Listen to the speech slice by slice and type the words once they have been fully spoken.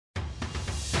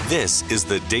This is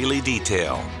the Daily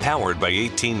Detail, powered by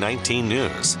 1819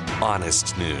 News.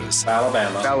 Honest news.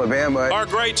 Alabama. Our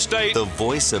great state. The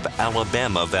voice of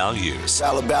Alabama values.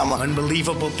 Alabama.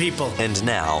 Unbelievable people. And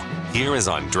now, here is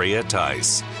Andrea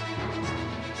Tice.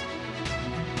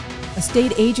 A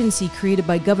state agency created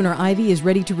by Governor Ivey is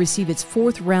ready to receive its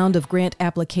fourth round of grant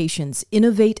applications.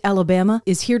 Innovate Alabama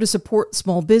is here to support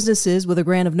small businesses with a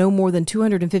grant of no more than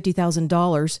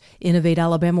 $250,000. Innovate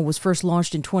Alabama was first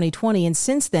launched in 2020 and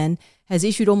since then has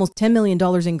issued almost $10 million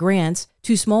in grants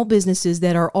to small businesses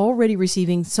that are already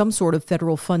receiving some sort of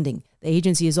federal funding. The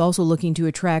agency is also looking to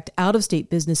attract out-of-state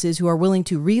businesses who are willing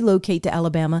to relocate to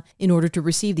Alabama in order to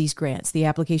receive these grants. The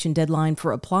application deadline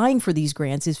for applying for these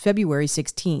grants is February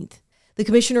 16th. The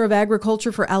Commissioner of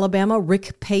Agriculture for Alabama,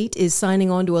 Rick Pate, is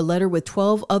signing on to a letter with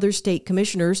 12 other state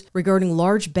commissioners regarding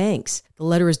large banks. The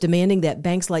letter is demanding that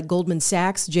banks like Goldman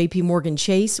Sachs, J.P. Morgan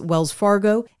Chase, Wells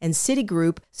Fargo, and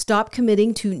Citigroup stop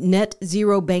committing to net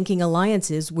zero banking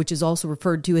alliances, which is also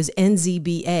referred to as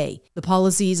NZBA. The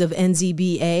policies of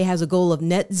NZBA has a goal of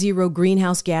net zero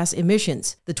greenhouse gas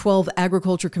emissions. The 12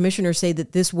 agriculture commissioners say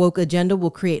that this woke agenda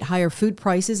will create higher food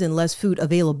prices and less food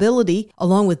availability,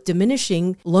 along with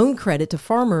diminishing loan credit to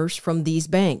farmers from these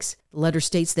banks. The letter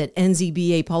states that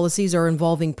NZBA policies are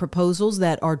involving proposals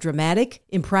that are dramatic,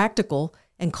 impractical,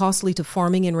 and costly to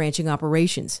farming and ranching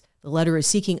operations. The letter is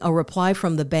seeking a reply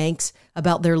from the banks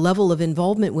about their level of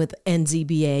involvement with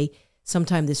NZBA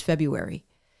sometime this February.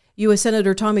 U.S.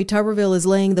 Senator Tommy Tuberville is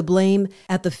laying the blame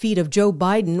at the feet of Joe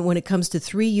Biden when it comes to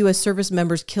 3 U.S. service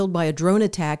members killed by a drone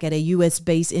attack at a U.S.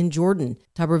 base in Jordan.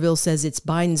 Tuberville says it's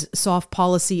Biden's soft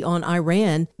policy on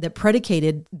Iran that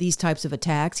predicated these types of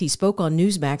attacks. He spoke on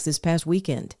Newsmax this past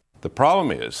weekend. The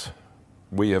problem is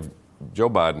Joe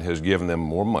Biden has given them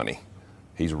more money.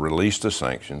 He's released the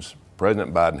sanctions.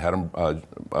 President Biden had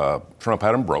them, Trump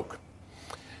had them broke.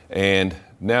 And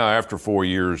now after 4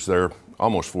 years,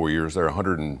 almost 4 years, they're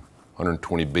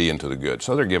 120 billion to the good.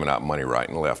 So they're giving out money right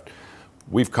and left.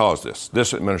 We've caused this.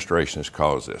 This administration has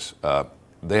caused this.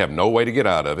 They have no way to get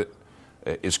out of it.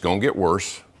 It's going to get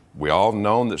worse. We all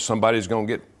know that somebody's going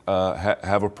to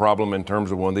have a problem in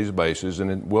terms of one of these bases,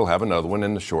 and we'll have another one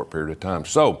in a short period of time.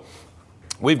 So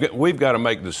we've got to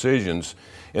make decisions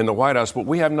in the White House, but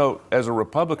as a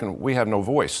Republican, we have no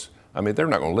voice. I mean, they're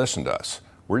not going to listen to us.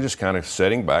 We're just kind of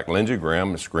sitting back. Lindsey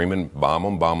Graham is screaming, bomb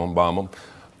them, bomb them, bomb them.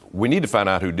 We need to find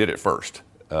out who did it first.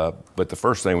 But the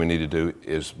first thing we need to do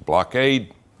is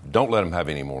blockade. Don't let them have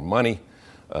any more money.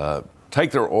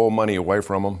 Take their oil money away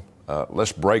from them.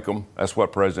 Let's break them. That's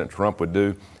what President Trump would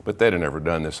do. But they'd have never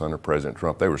done this under President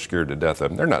Trump. They were scared to death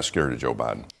of him. They're not scared of Joe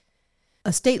Biden.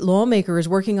 A state lawmaker is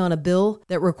working on a bill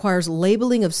that requires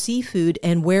labeling of seafood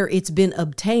and where it's been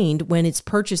obtained when it's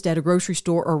purchased at a grocery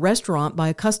store or restaurant by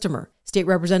a customer. State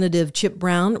Representative Chip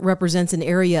Brown represents an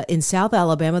area in South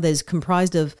Alabama that is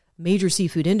comprised of major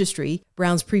seafood industry.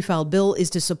 Brown's pre-filed bill is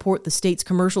to support the state's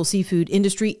commercial seafood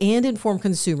industry and inform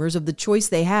consumers of the choice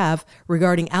they have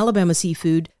regarding Alabama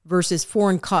seafood versus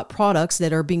foreign-caught products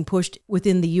that are being pushed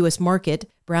within the U.S. market.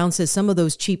 Brown says some of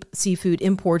those cheap seafood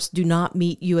imports do not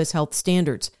meet U.S. health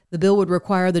standards. The bill would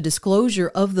require the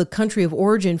disclosure of the country of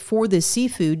origin for this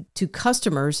seafood to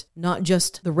customers, not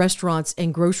just the restaurants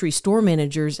and grocery store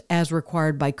managers as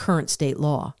required by current state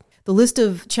law. The list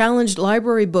of challenged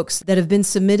library books that have been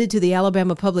submitted to the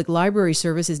Alabama Public Library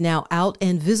Service is now out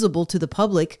and visible to the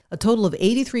public. A total of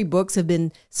 83 books have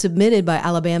been submitted by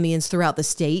Alabamians throughout the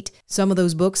state. Some of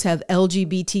those books have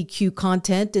LGBTQ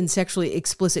content and sexually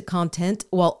explicit content,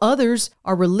 while others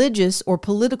are religious or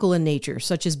political in nature,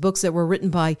 such as books that were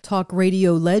written by talk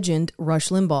radio legend Rush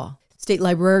Limbaugh. State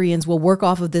librarians will work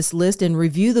off of this list and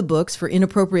review the books for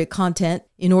inappropriate content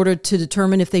in order to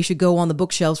determine if they should go on the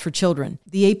bookshelves for children.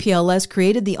 The APLS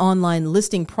created the online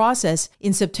listing process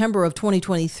in September of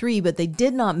 2023, but they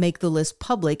did not make the list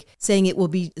public, saying it will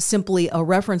be simply a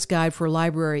reference guide for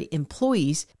library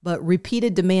employees, but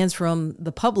repeated demands from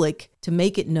the public to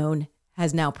make it known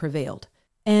has now prevailed.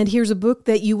 And here's a book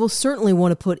that you will certainly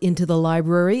want to put into the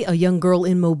library. A young girl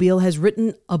in Mobile has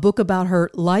written a book about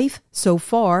her life so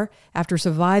far after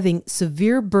surviving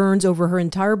severe burns over her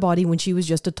entire body when she was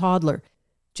just a toddler.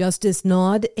 Justice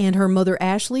Nod and her mother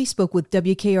Ashley spoke with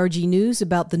WKRG News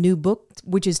about the new book,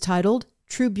 which is titled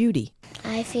True Beauty.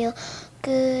 I feel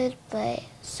good, but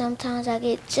sometimes I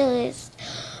get judged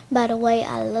by the way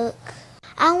I look.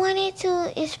 I wanted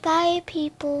to inspire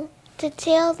people to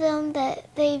tell them that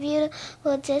they're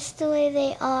beautiful just the way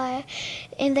they are,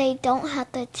 and they don't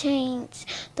have to change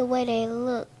the way they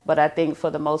look. But I think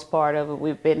for the most part of it,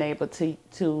 we've been able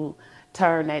to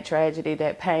turn that tragedy,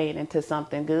 that pain, into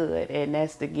something good, and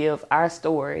that's to give our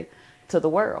story to the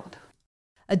world.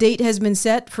 A date has been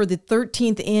set for the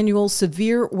 13th annual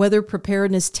Severe Weather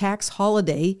Preparedness Tax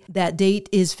Holiday. That date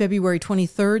is February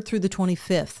 23rd through the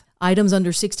 25th. Items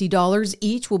under $60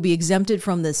 each will be exempted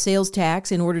from the sales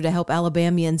tax in order to help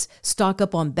Alabamians stock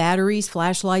up on batteries,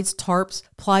 flashlights, tarps,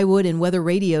 plywood, and weather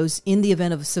radios in the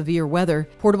event of severe weather.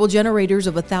 Portable generators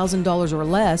of $1,000 or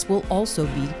less will also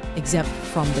be exempt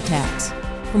from the tax.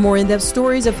 For more in-depth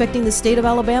stories affecting the state of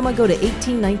Alabama, go to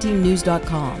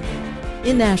 1819news.com.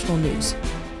 In national news,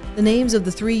 the names of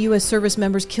the 3 U.S. service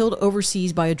members killed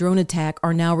overseas by a drone attack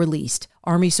are now released.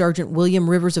 Army Sergeant William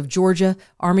Rivers of Georgia,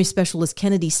 Army Specialist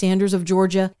Kennedy Sanders of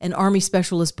Georgia, and Army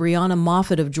Specialist Brianna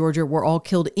Moffett of Georgia were all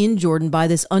killed in Jordan by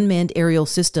this unmanned aerial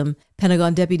system.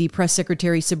 Pentagon Deputy Press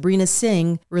Secretary Sabrina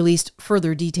Singh released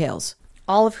further details.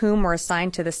 All of whom were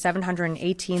assigned to the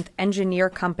 718th Engineer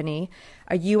Company,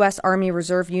 a U.S. Army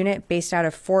Reserve unit based out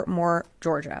of Fort Moore,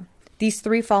 Georgia. These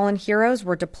 3 fallen heroes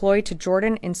were deployed to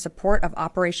Jordan in support of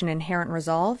Operation Inherent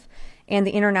Resolve and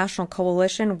the international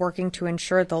coalition working to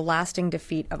ensure the lasting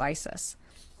defeat of ISIS.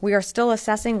 We are still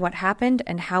assessing what happened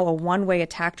and how a one-way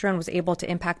attack drone was able to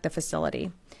impact the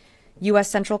facility. U.S.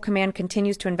 Central Command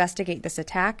continues to investigate this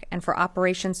attack, and for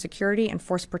operation security and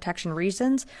force protection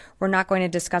reasons, we're not going to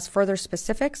discuss further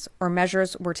specifics or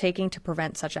measures we're taking to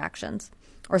prevent such actions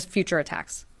or future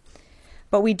attacks.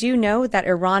 But we do know that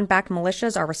Iran-backed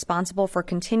militias are responsible for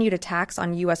continued attacks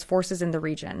on U.S. forces in the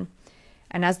region.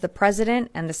 And as the President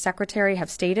and the Secretary have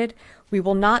stated, we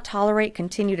will not tolerate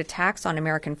continued attacks on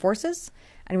American forces,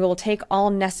 and we will take all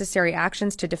necessary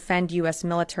actions to defend U.S.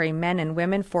 military men and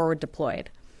women forward deployed.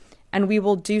 And we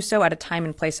will do so at a time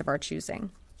and place of our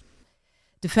choosing.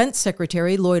 Defense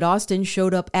Secretary Lloyd Austin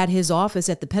showed up at his office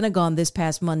at the Pentagon this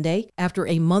past Monday after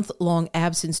a month-long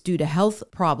absence due to health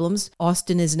problems.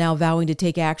 Austin is now vowing to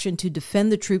take action to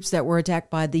defend the troops that were attacked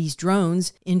by these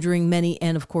drones, injuring many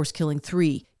and, of course, killing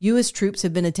 3. U.S. troops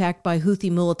have been attacked by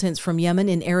Houthi militants from Yemen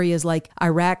in areas like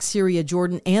Iraq, Syria,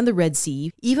 Jordan, and the Red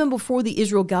Sea, even before the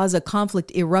Israel-Gaza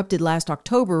conflict erupted last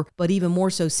October, but even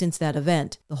more so since that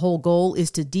event. The whole goal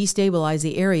is to destabilize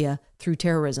the area through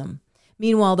terrorism.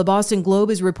 Meanwhile, the Boston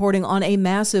Globe is reporting on a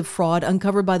massive fraud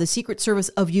uncovered by the Secret Service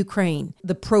of Ukraine.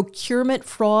 The procurement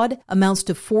fraud amounts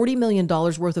to $40 million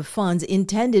worth of funds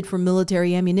intended for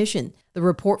military ammunition. The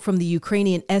report from the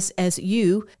Ukrainian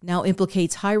SSU now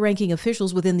implicates high-ranking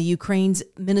officials within the Ukraine's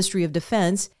Ministry of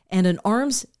Defense and an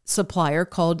arms supplier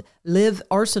called Liv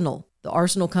Arsenal. The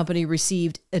Arsenal company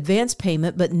received advance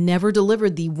payment but never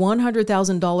delivered the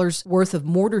 $100,000 worth of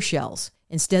mortar shells.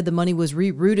 Instead, the money was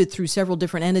rerouted through several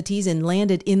different entities and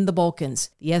landed in the Balkans.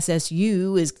 The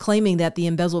SSU is claiming that the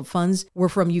embezzled funds were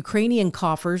from Ukrainian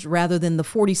coffers rather than the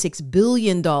 $46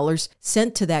 billion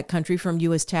sent to that country from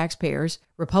U.S. taxpayers.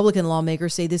 Republican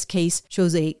lawmakers say this case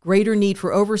shows a greater need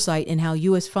for oversight in how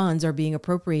U.S. funds are being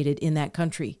appropriated in that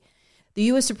country. The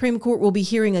U.S. Supreme Court will be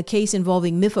hearing a case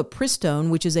involving mifepristone,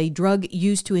 which is a drug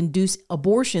used to induce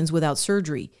abortions without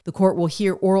surgery. The court will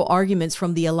hear oral arguments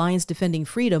from the Alliance Defending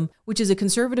Freedom, which is a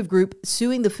conservative group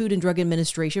suing the Food and Drug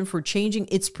Administration for changing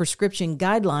its prescription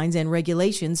guidelines and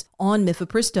regulations on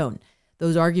mifepristone.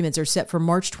 Those arguments are set for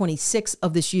March 26th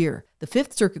of this year. The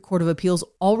Fifth Circuit Court of Appeals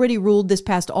already ruled this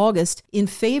past August in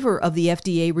favor of the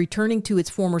FDA returning to its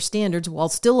former standards while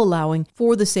still allowing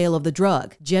for the sale of the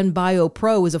drug.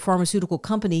 GenBioPro is a pharmaceutical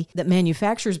company that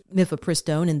manufactures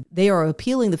mifepristone, and they are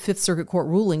appealing the Fifth Circuit Court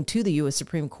ruling to the U.S.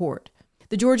 Supreme Court.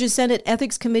 The Georgia Senate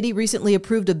Ethics Committee recently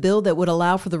approved a bill that would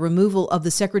allow for the removal of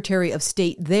the Secretary of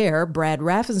State there, Brad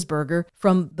Raffensperger,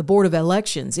 from the Board of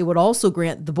Elections. It would also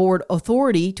grant the board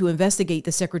authority to investigate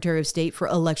the Secretary of State for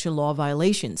election law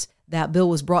violations. That bill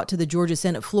was brought to the Georgia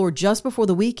Senate floor just before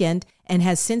the weekend and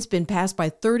has since been passed by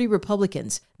 30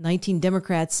 Republicans. 19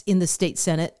 Democrats in the state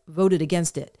Senate voted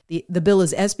against it. The bill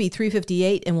is SB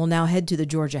 358 and will now head to the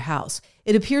Georgia House.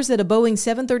 It appears that a Boeing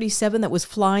 737 that was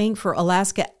flying for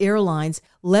Alaska Airlines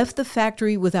left the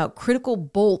factory without critical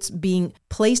bolts being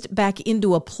placed back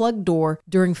into a plug door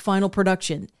during final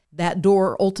production. That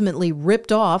door ultimately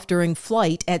ripped off during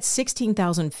flight at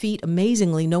 16,000 feet.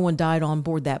 Amazingly, no one died on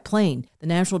board that plane. The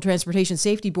National Transportation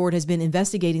Safety Board has been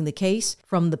investigating the case,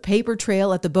 from the paper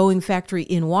trail at the Boeing factory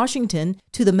in Washington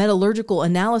to the metallurgical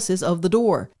analysis of the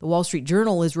door. The Wall Street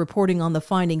Journal is reporting on the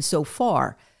findings so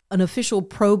far. An official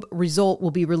probe result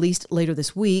will be released later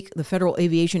this week. The Federal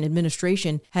Aviation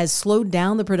Administration has slowed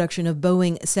down the production of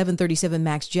Boeing 737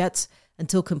 MAX jets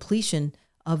until completion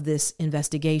of this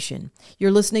investigation.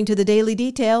 You're listening to The Daily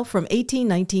Detail from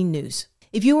 1819 News.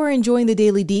 If you are enjoying The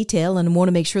Daily Detail and want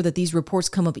to make sure that these reports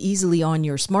come up easily on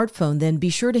your smartphone, then be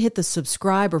sure to hit the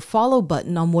subscribe or follow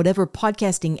button on whatever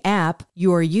podcasting app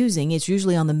you are using. It's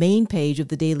usually on the main page of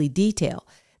The Daily Detail.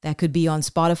 That could be on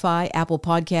Spotify, Apple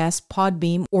Podcasts,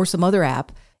 Podbeam, or some other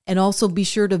app. And also be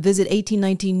sure to visit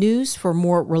 1819 News for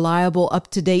more reliable,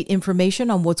 up-to-date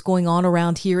information on what's going on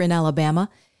around here in Alabama.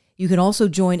 You can also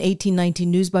join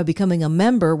 1819 News by becoming a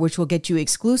member, which will get you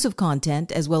exclusive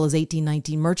content as well as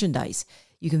 1819 merchandise.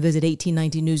 You can visit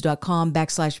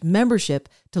 1819news.com/membership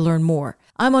to learn more.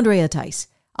 I'm Andrea Tice.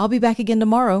 I'll be back again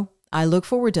tomorrow. I look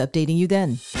forward to updating you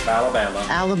then. Alabama.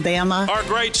 Alabama. Our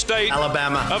great state.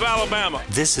 Alabama. Of Alabama.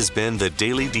 This has been the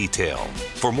Daily Detail.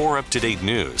 For more up-to-date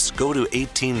news, go to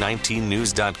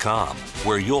 1819news.com,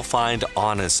 where you'll find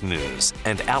honest news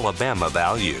and Alabama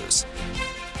values.